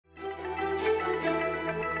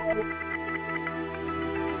Everyone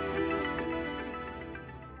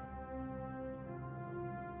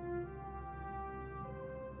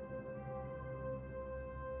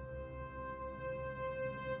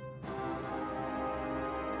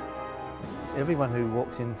who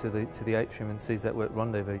walks into the atrium and sees that wet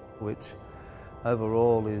rendezvous, which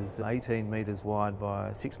overall is 18 metres wide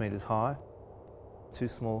by 6 metres high. Two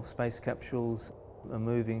small space capsules are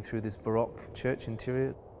moving through this Baroque church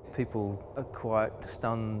interior. People are quite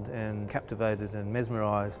stunned and captivated and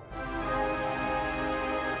mesmerised.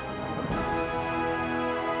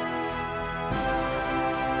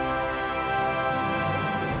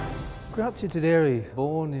 Grazia Toderi,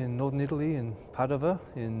 born in northern Italy in Padova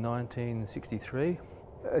in 1963.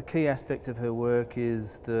 A key aspect of her work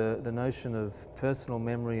is the notion of personal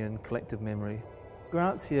memory and collective memory.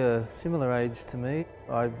 Grazia, similar age to me.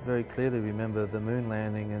 I very clearly remember the moon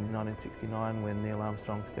landing in 1969 when Neil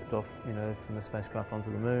Armstrong stepped off, from the spacecraft onto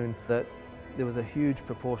the moon. That there was a huge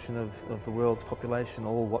proportion of the world's population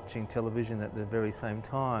all watching television at the very same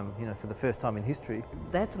time, for the first time in history.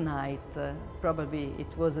 That night, probably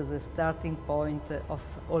it was the starting point of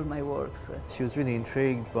all my works. She was really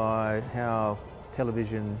intrigued by how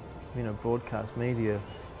television, broadcast media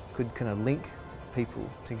could kind of link people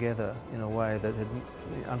together in a way that had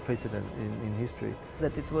unprecedented in history.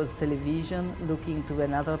 That it was television looking to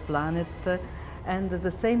another planet, and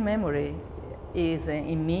the same memory is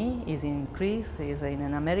in me, is in Chris, is in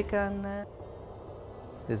an American.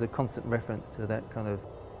 There's a constant reference to that kind of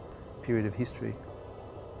period of history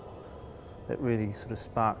that really sort of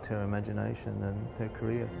sparked her imagination and her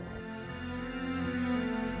career.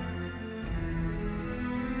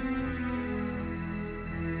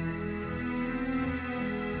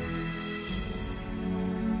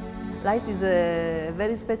 Light is a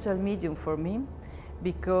very special medium for me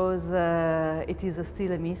because it is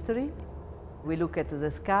still a mystery. We look at the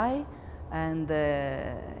sky and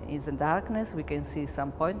in the darkness we can see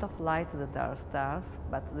some point of light that are stars,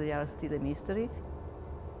 but they are still a mystery.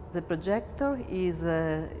 The projector is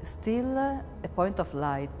still a point of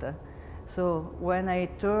light. So when I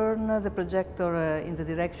turn the projector in the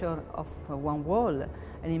direction of one wall,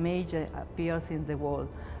 an image appears in the wall.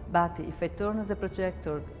 But if I turn the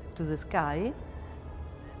projector to the sky,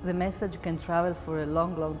 the message can travel for a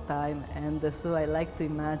long, long time, and so I like to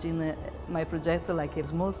imagine my projector like a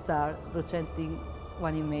small star projecting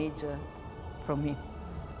one image from me.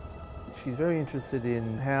 She's very interested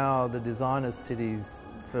in how the design of cities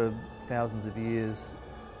for thousands of years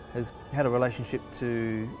has had a relationship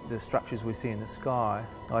to the structures we see in the sky.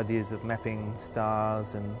 Ideas of mapping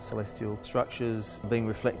stars and celestial structures being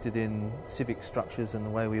reflected in civic structures and the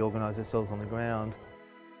way we organise ourselves on the ground.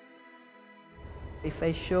 If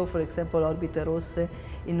I show, for example, Orbite Rosse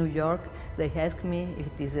in New York, they ask me if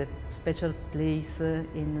it is a special place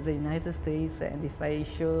in the United States, and if I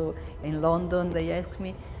show in London, they ask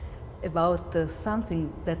me about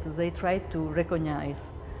something that they try to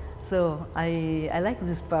recognize. So I like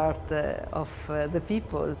this part of the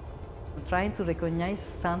people, trying to recognize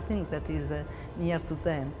something that is near to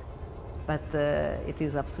them. But it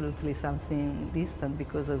is absolutely something distant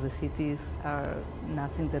because the cities are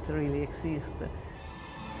nothing that really exists.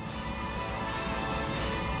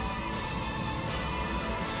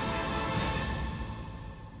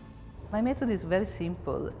 My method is very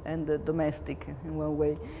simple and domestic in one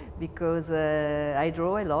way, because I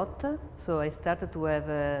draw a lot, so I started to have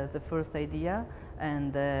the first idea,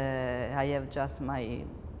 and I have just my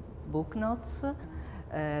book notes,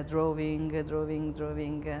 drawing,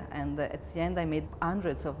 and at the end I made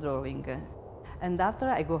hundreds of drawings. And after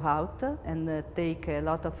I go out and take a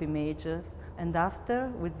lot of images, and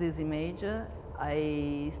after, with this image,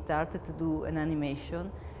 I started to do an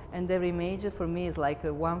animation. And every image for me is like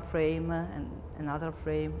one frame and another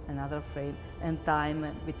frame, and time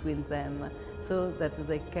between them, so that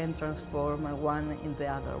they can transform one in the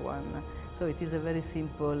other one. So it is a very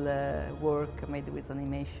simple work made with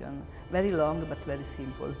animation. Very long, but very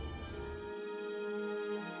simple.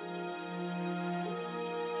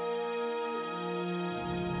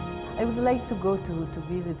 I would like to go to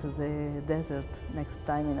visit the desert next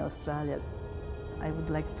time in Australia. I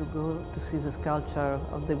would like to go to see the sculpture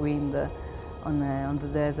of the wind on the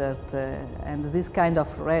desert, and this kind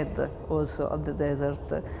of red also of the desert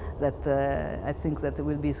that I think that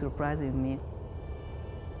will be surprising me.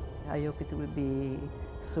 I hope it will be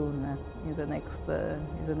soon in the next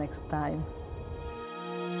time.